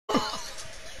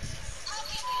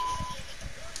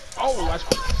Oh, watch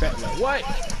fat man. What?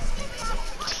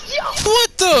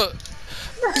 What the?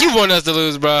 You want us to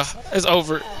lose, bro. It's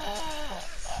over.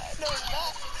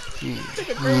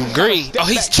 Green. Oh,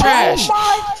 he's trash. Oh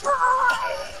my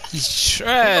god! He's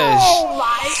trash. Oh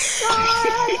my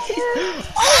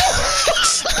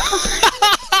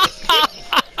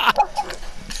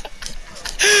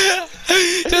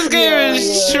This game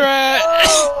is trash.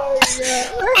 Oh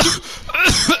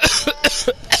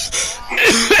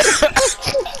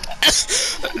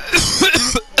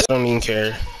I don't even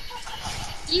care.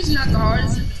 He's not the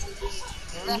hardest.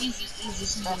 He's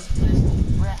just not.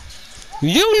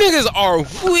 You niggas are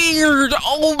weird.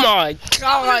 Oh my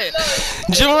god.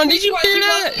 John, did you hear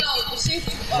that?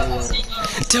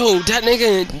 Dude, that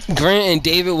nigga Grant and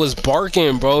David was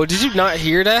barking, bro. Did you not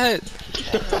hear that?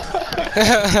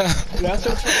 That's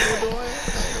what you were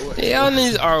doing? Y'all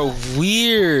niggas are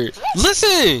weird.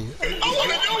 Listen.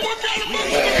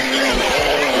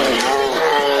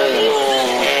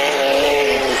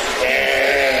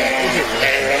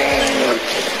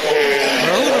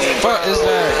 Bro, who the fuck is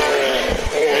that?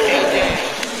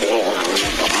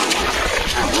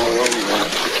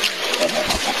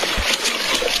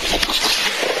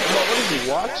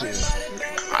 Watching.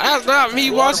 That's not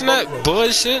me watching that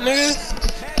bullshit, nigga.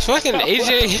 It's fucking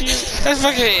AJ. That's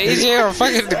fucking AJ or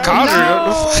fucking the Conjuring.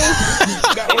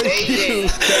 That was you.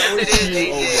 That was you,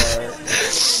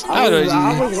 Omar.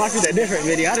 I was watching a different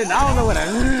video. I don't know what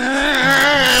Omar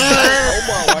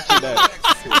watching that.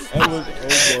 That was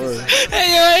Omar. Hey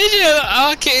yo, AJ.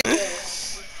 Okay.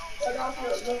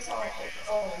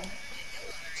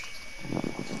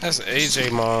 That's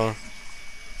AJ, mom.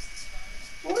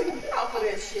 Off of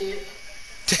that shit.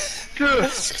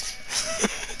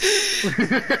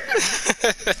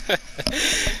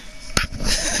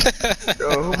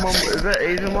 Yo, who mama, is that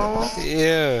Asian mama?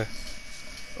 Yeah.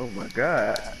 Oh my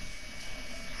god.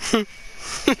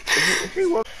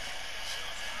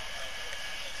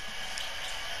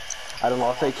 I don't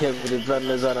know, say Kevin with the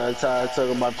veterans on the side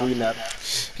talking about 3 now.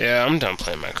 Yeah, I'm done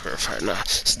playing Minecraft right now.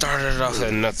 Started off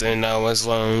at nothing, I was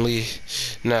lonely.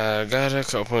 Now I got a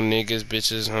couple niggas,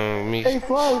 bitches on me. Hey,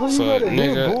 Fly, who you Fuck better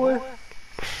nigga. do, boy?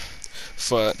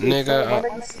 Fuck nigga.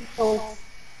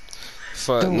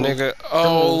 Fuck nigga.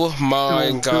 Oh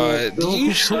my god.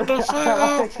 You shut the fuck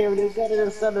up. Kevin, they said it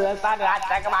in Sunday. That's not it. I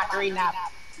take my 3 now.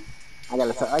 I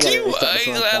gotta You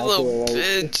ugly little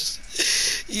bitch.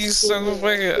 You so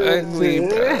fucking ugly,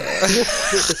 bro.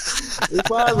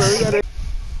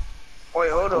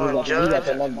 Wait, hold on.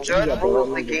 Judge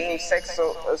rules the game sex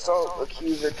assault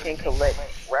accuser can collect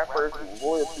rappers'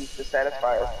 royalties to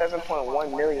satisfy a 7.1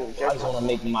 million I judgment. just wanna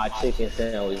make my chicken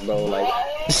sandwich, bro. Like,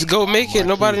 Just go make it.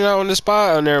 Nobody not on the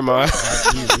spot. Oh, never mind.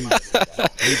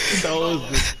 Those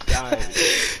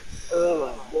guys. Oh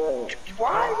my god.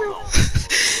 Why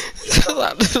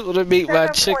I just want to make my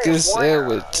chicken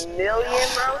sandwich. million,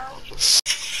 bro?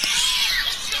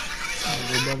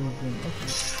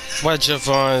 Why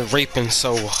Javon raping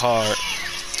so hard?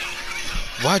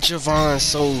 Why Javon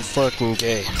so fucking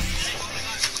gay?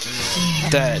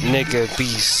 That nigga be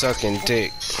sucking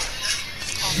dick.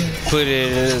 Put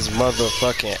it in his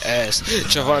motherfucking ass.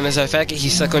 Javon is a faggot, he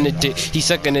suck on the dick. He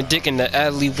sucking the dick in the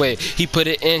alleyway. He put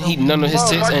it in, he none of his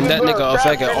tits, and that nigga a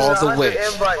faggot all the way.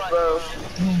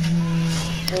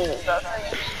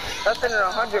 That's in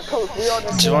 100 posts. We all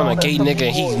just Javon a gay nigga,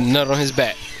 he nut on his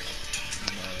back.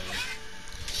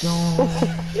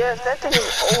 yes, that thing is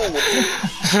old.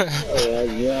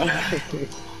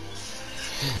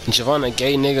 Javon a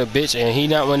gay nigga bitch, and he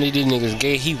not one of these niggas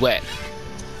gay, he whack.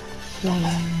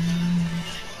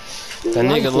 That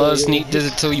nigga loves sneak this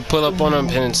until you pull up on him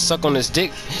and suck on his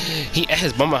dick. He at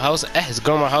his mama house, at his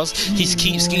grandma house. He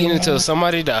keeps skeeting until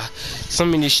somebody die. So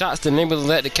many shots, the neighbor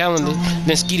let the calendar.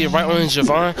 Then skeeted right on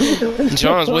Javon.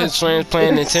 Javon's with his friends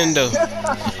playing Nintendo.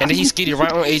 And then he skeeted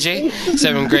right on AJ.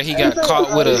 7th grade, he got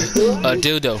caught with a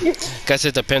dildo. Got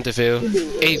sent to Penterfield.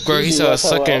 8th grade, he saw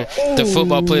sucking the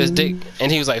football player's dick.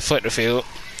 And he was like, fuck the field.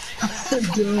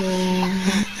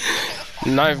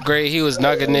 9th grade, he was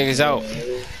knocking niggas out.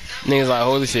 Niggas like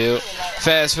Holyfield.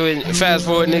 Fast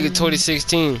forward, nigga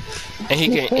 2016, and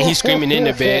he screaming in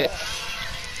the bed.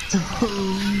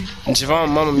 Javon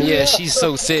mama, yeah, she's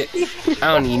so thick.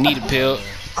 I don't even need a pill.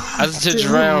 I just took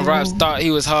Javon Rops, thought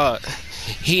he was hard.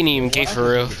 He ain't even gay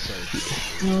for real.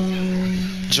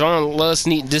 Javon loves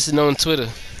sneak dissing on Twitter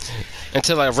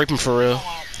until I rape him for real.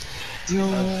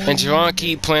 And Javon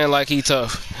keep playing like he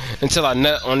tough until I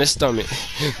nut on his stomach.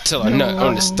 Till I nut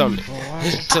on his stomach.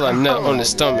 Till I nut on his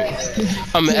stomach.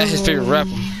 I'm at his favorite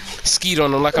rapper. Skeet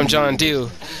on him like I'm John Deere.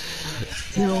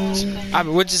 I've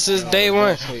been with you since day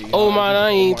one. Oh my, I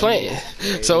ain't playing.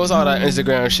 So it's all that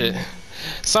Instagram shit.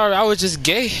 Sorry, I was just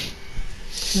gay.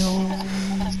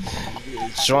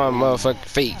 Showing motherfucking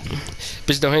fake.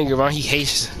 Bitch don't hang around, he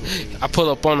hates. I pull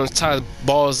up on him, tie his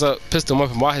balls up, pistol him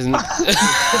up, and why his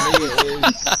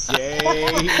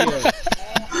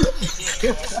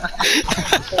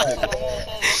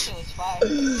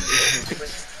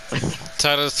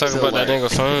Tyler's talking about that nigga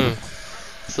phone.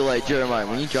 So like Jeremiah,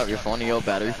 when you drop your phone and your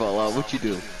battery fall out, what you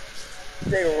do?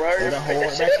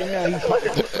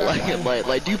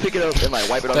 Like, do you pick it up and like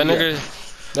wipe it off?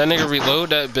 That nigga reload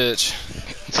that bitch.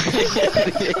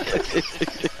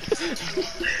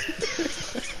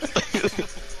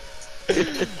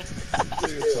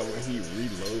 He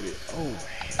reloaded. Oh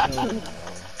hell no.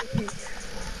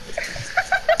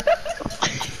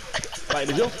 Like,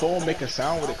 did your phone make a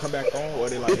sound when it come back on, or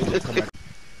they like it just come back?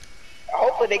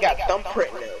 Hopefully they got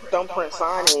thumbprint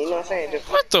signing. You know what I'm saying? Just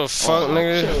What the fuck,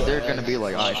 nigga? They're gonna be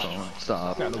like iPhone.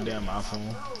 Stop. Got no damn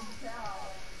iPhone.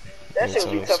 that shit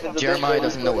would be tough as a Jeremiah bitch,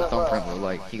 doesn't know what thumbprint look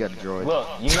like. He got a droid. Look,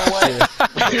 you know what?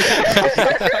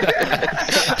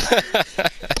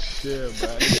 Yeah,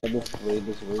 bro.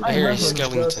 This way. I hear a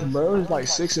skeleton. Bro, there's like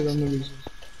 6 of them niggas.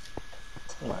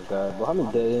 Oh my god, bro, how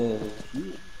many dead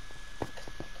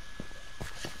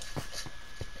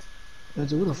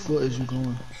ends? Where the fuck is you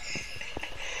going?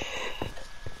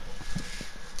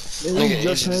 Nigga, You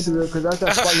just ran through there because that's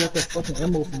that spot you have to fucking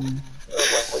ammo from me.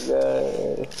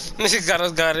 Niggas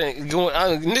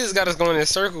got us going in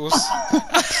circles.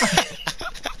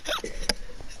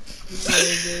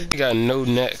 You got no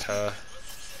neck, huh?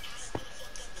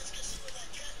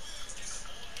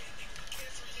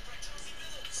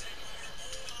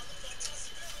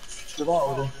 Javon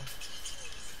over there.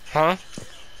 Huh?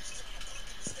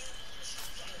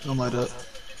 Something like that.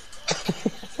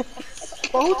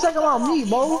 Bro, who taking my meat,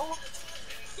 bro?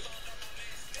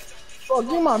 Bro,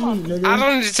 give my meat, nigga. I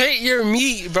don't take your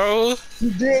meat, bro.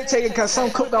 You did take it cause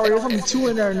some cooked already. There's only 2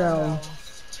 in there now.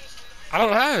 I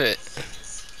don't have it.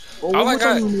 Well, All I which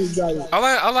got- one you niggas got it?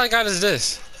 All I got is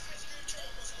this.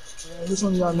 Man, which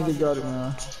one y'all niggas got it,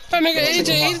 man? That nigga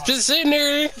AJ, he's just sitting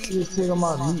there. You just taking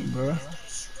my meat, bro.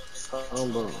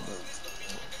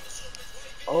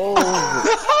 Oh.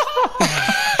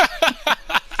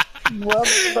 What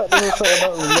about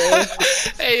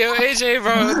Hey yo, AJ,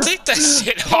 bro, take that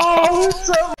shit off.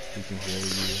 He can hear you.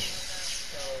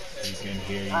 He can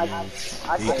hear you.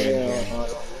 I can't hear.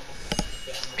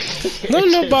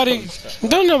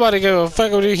 Don't nobody give a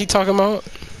fuck what he talking about.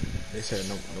 They said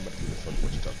nobody gives a fuck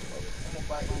what you talking about.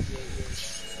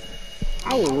 I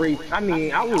will rape. I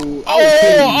will.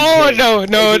 Oh no.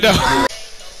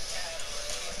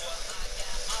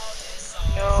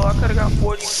 yo, I could've got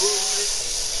 40 boots.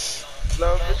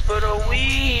 Love is for the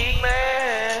weak,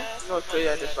 man. You know what's crazy?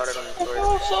 I just started on the story.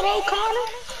 Shut up, Connor.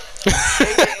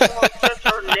 Hey,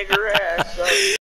 nigger ass.